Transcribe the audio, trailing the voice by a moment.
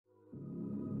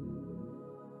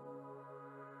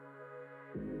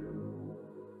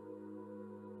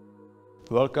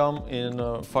Welcome in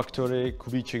factory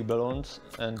Kubicek Balloons,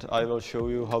 and I will show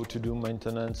you how to do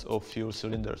maintenance of fuel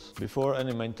cylinders. Before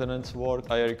any maintenance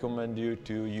work, I recommend you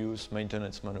to use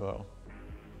maintenance manual.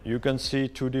 You can see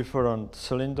two different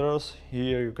cylinders.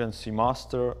 Here you can see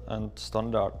master and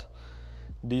standard.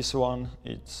 This one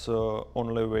it's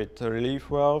only with relief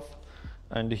valve,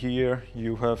 and here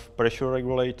you have pressure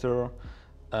regulator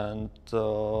and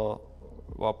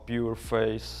Vapour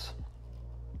phase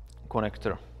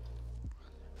connector.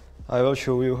 I will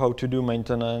show you how to do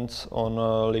maintenance on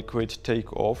a liquid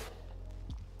take-off.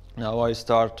 Now I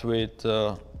start with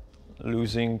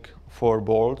losing 4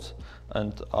 bolts,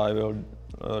 and I will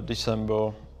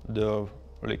disassemble the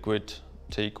liquid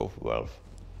take-off valve.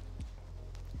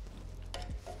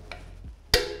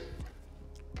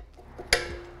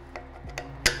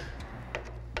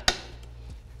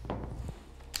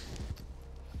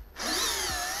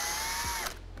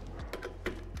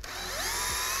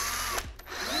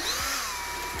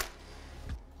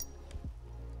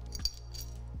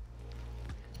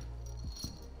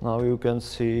 Now you can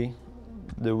see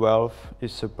the valve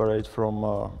is separate from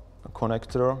a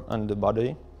connector and the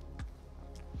body.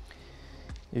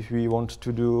 If we want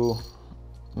to do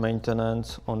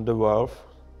maintenance on the valve,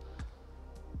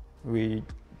 we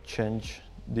change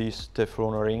these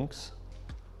Teflon rings.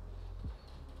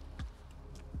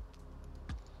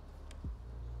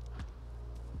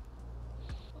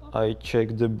 I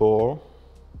check the ball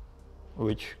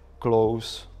which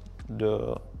close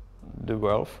the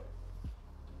valve.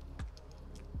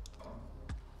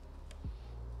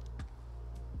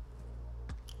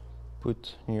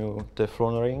 Put new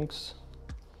Teflon rings.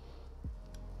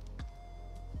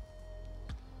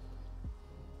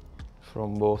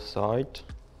 From both sides.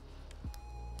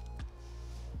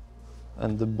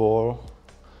 And the ball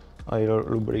I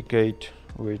lubricate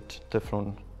with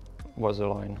Teflon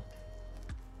Vaseline.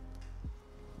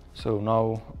 So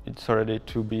now it's ready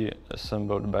to be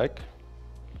assembled back.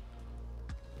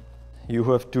 You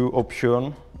have two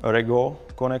options, a Rego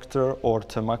connector or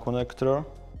Tema connector.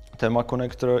 Tema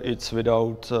connector, it's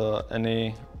without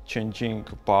any changing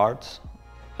parts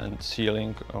and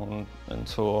sealing and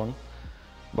so on.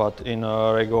 But in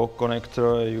a Rego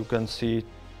connector you can see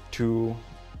two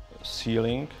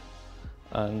sealing,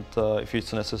 and if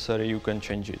it's necessary you can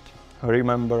change it.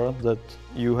 Remember that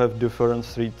you have different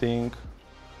threading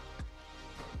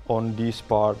on these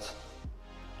parts.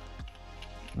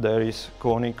 There is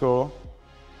conical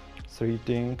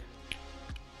threading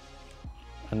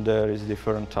and there is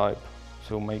different type,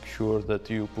 so make sure that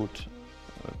you put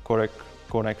correct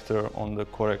connector on the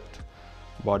correct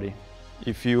body.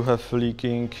 If you have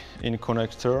leaking in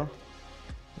connector,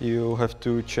 you have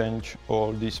to change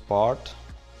all this part,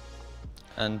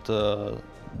 and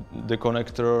the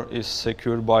connector is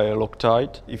secured by a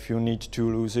Loctite. If you need to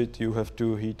lose it, you have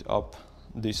to heat up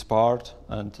this part,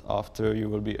 and after you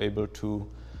will be able to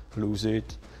lose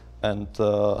it and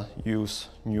use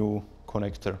new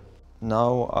connector.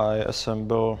 Now I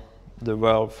assemble the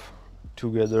valve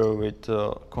together with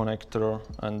the connector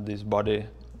and this body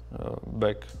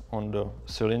back on the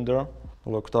cylinder.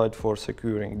 Loctite for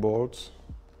securing bolts.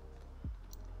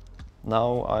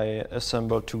 Now I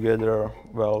assemble together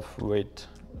valve with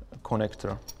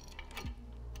connector.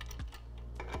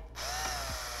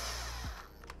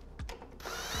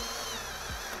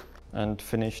 And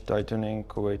finish tightening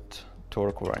with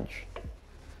torque wrench.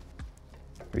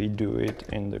 We do it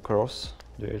in the cross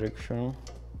direction.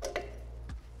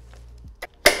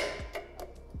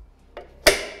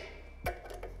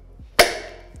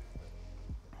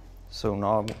 So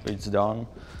now it's done,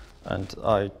 and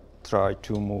I try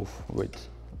to move with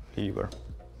lever.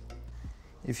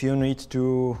 If you need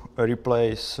to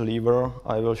replace lever,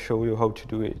 I will show you how to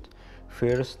do it.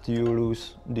 First you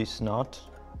lose this nut.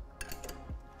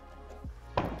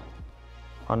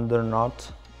 Under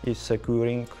nut is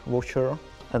securing washer,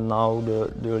 and now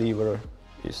the lever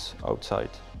is outside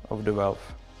of the valve.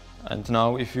 And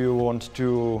now if you want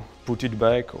to put it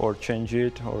back or change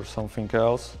it or something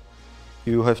else,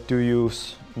 you have to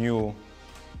use new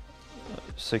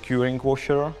securing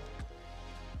washer,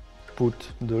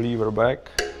 put the lever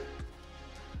back,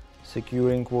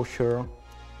 securing washer,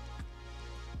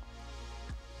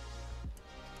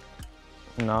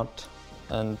 nut,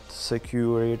 and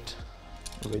secure it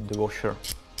with the washer.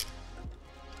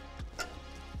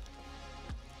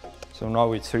 So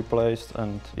now it's replaced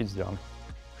and it's done.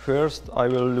 First I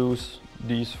will lose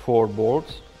these 4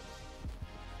 bolts.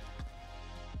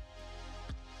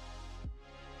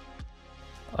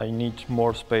 I need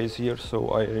more space here, so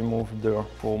I remove the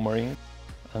foam ring,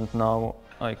 and now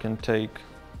I can take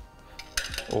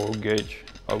all gauge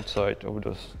outside of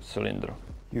the cylinder.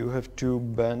 You have to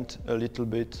bend a little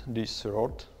bit this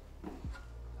rod.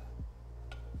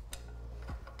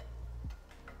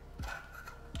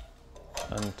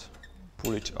 And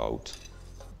pull it out.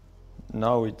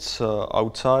 Now it's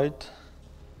outside.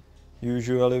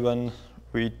 Usually when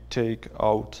we take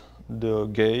out the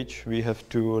gauge, we have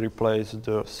to replace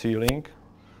the sealing.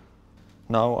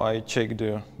 Now I check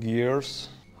the gears,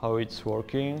 how it's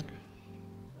working.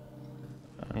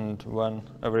 And when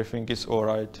everything is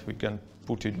alright, we can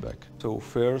put it back. So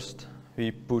first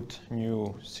we put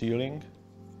new sealing.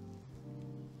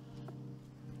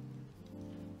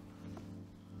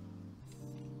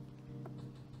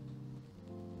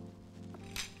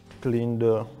 Clean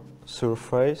the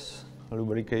surface,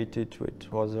 lubricate it with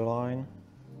Vaseline.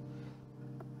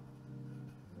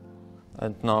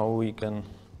 And now we can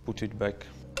put it back.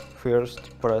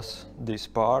 First press this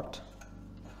part.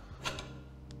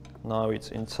 Now it's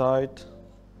inside.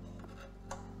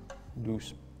 Do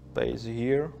space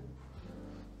here.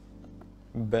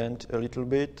 Bend a little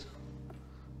bit.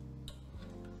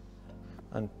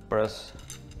 And press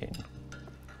in.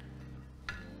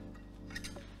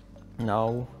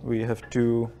 Now we have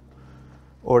to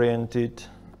orient it,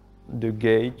 the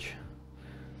gauge,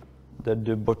 that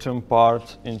the bottom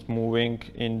part is moving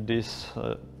in this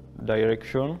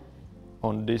direction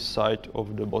on this side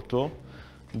of the bottle,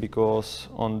 because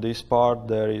on this part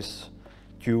there is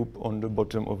tube on the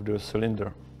bottom of the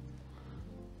cylinder.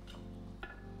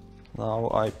 Now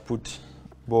I put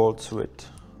bolts with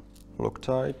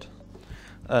Loctite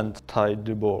and tied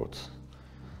the bolts.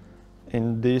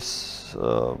 In this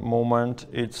moment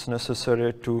it's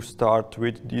necessary to start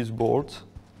with these bolts.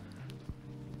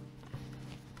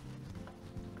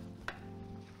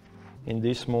 In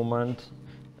this moment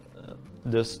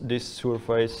this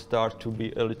surface starts to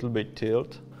be a little bit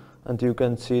tilt, and you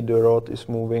can see the rod is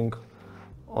moving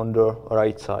on the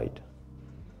right side.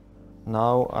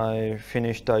 Now I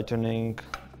finish tightening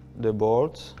the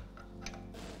bolts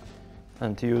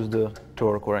and use the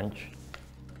torque wrench.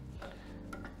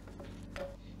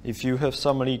 If you have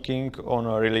some leaking on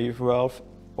a relief valve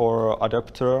or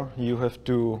adapter, you have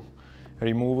to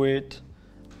remove it,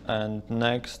 and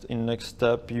in next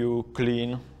step you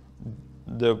clean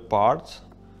the parts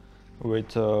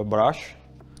with a brush,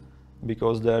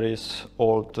 because there is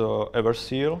old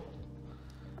Everseal.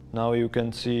 Now you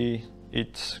can see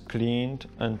it's cleaned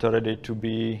and ready to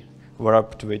be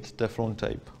wrapped with Teflon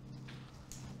tape.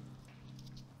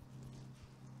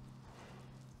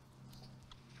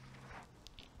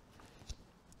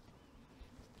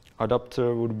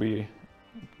 Adapter would be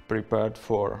prepared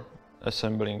for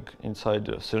assembling inside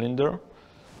the cylinder,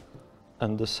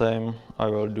 and the same I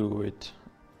will do with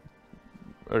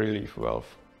a relief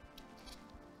valve.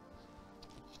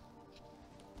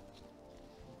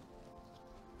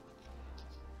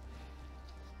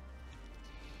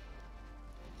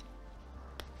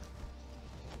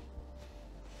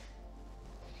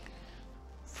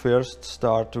 First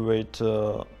start with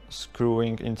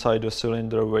screwing inside the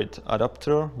cylinder with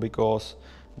adapter, because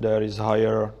there is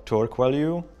higher torque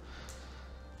value,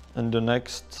 and the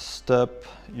next step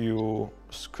you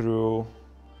screw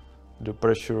the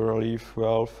pressure relief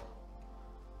valve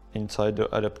inside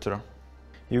the adapter.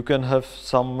 You can have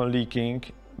some leaking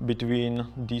between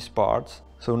these parts,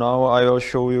 so now I will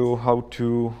show you how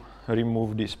to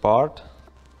remove this part.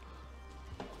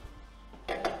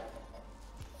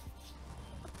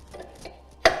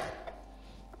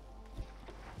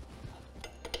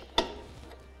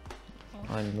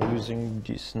 I'm using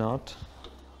this nut.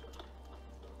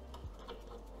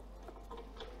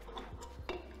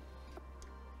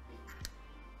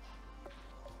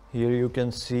 Here you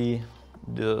can see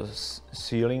the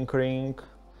sealing ring,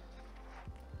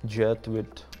 jet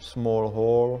with small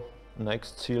hole,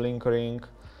 next sealing ring,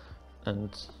 and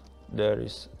there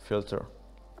is filter.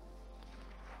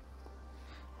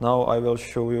 Now I will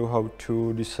show you how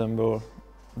to disassemble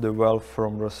the valve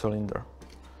from the cylinder.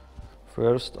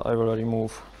 First I will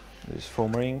remove this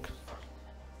foam ring.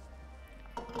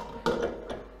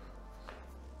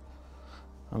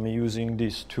 I'm using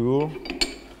this tool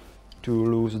to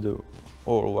loose the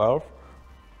whole valve.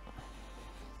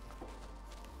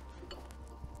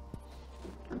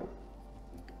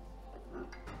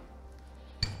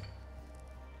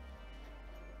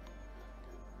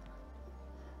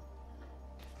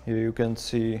 Here you can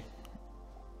see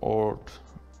old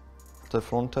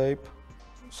Teflon tape.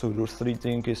 So the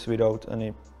threading is without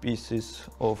any pieces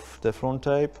of Teflon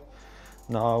tape.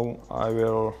 Now I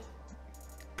will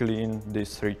clean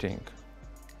this threading.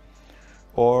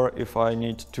 Or if I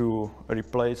need to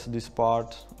replace this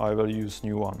part, I will use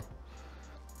new one.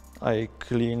 I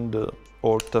clean the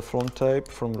old Teflon tape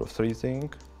from the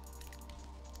threading.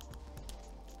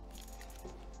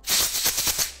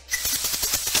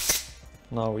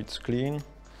 Now it's clean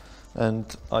and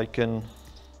I can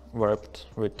wrap it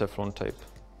with Teflon tape.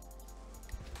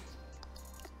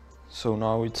 So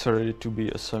now it's ready to be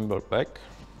assembled back.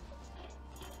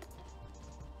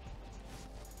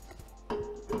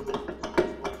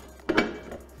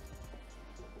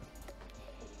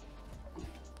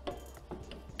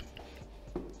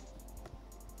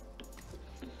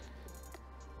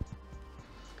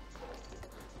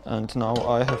 And now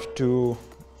I have to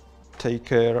take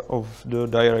care of the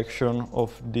direction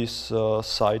of this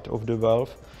side of the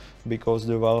valve, because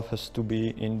the valve has to be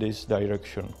in this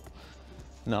direction.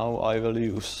 Now I will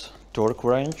use torque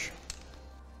wrench.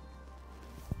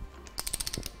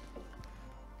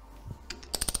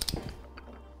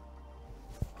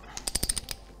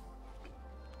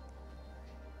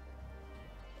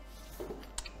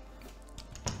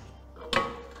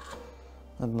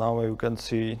 And now you can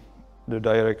see the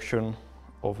direction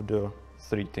of the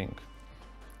threading.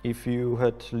 If you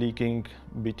had leaking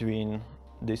between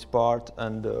this part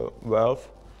and the valve,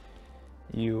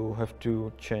 you have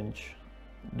to change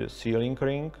the sealing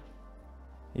ring.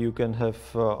 You can have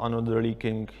another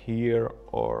leaking here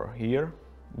or here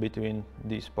between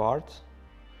these parts.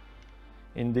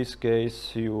 In this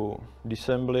case, you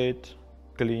disassemble it,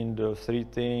 clean the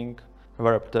threading,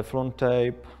 wrap Teflon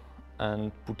tape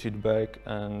and put it back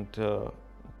and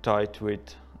tie it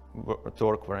with a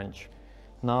torque wrench.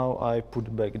 Now I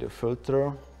put back the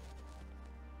filter,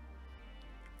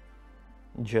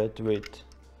 jet with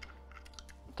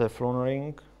Teflon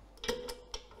ring,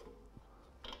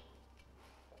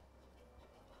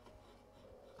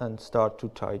 and start to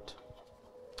tight.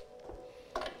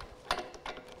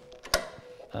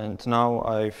 And now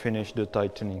I finish the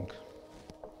tightening.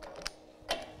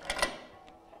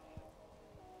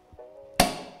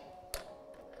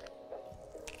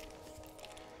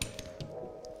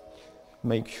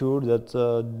 Make sure that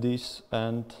this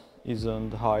end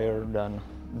isn't higher than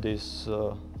this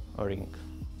ring.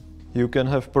 You can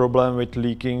have problem with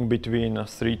leaking between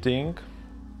threading,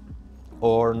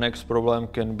 or next problem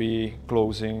can be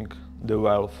closing the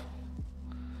valve.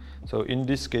 So in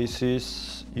these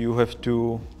cases you have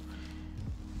to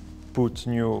put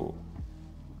new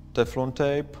Teflon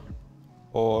tape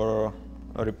or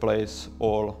replace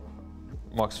all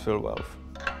Maxfill valve.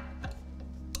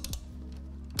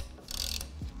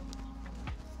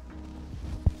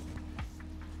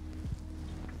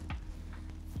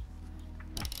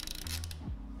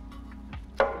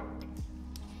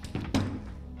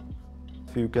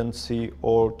 You can see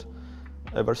old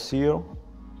ever seal.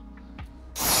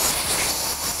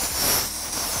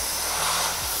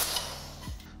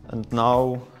 And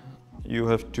now you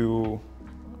have to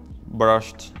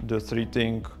brush the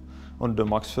threading on the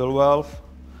Maxfill valve,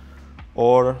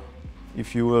 or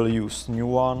if you will use new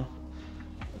one,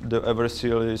 the ever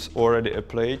seal is already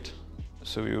applied,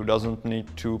 so you doesn't need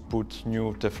to put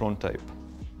new Teflon tape.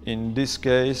 In this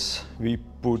case we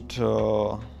put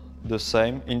the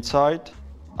same inside.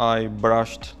 I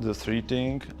brushed the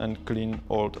threading and clean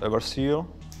old ever seal.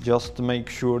 Just make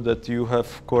sure that you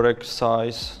have correct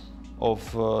size of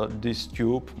this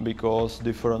tube, because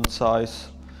different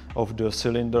size of the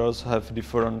cylinders have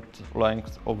different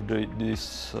length of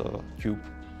this tube.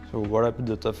 So wrap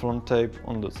the Teflon tape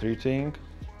on the threading.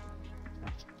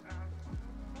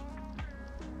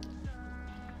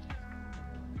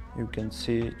 You can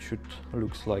see it should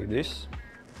looks like this.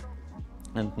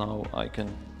 And now I can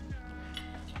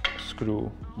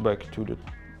screw back to the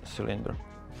cylinder.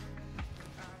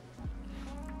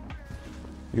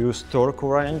 Use torque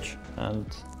wrench, and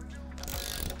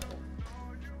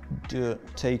the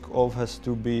take-off has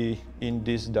to be in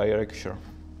this direction.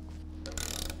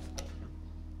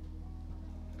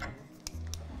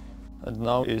 And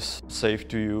now it's safe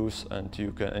to use and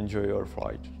you can enjoy your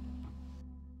flight.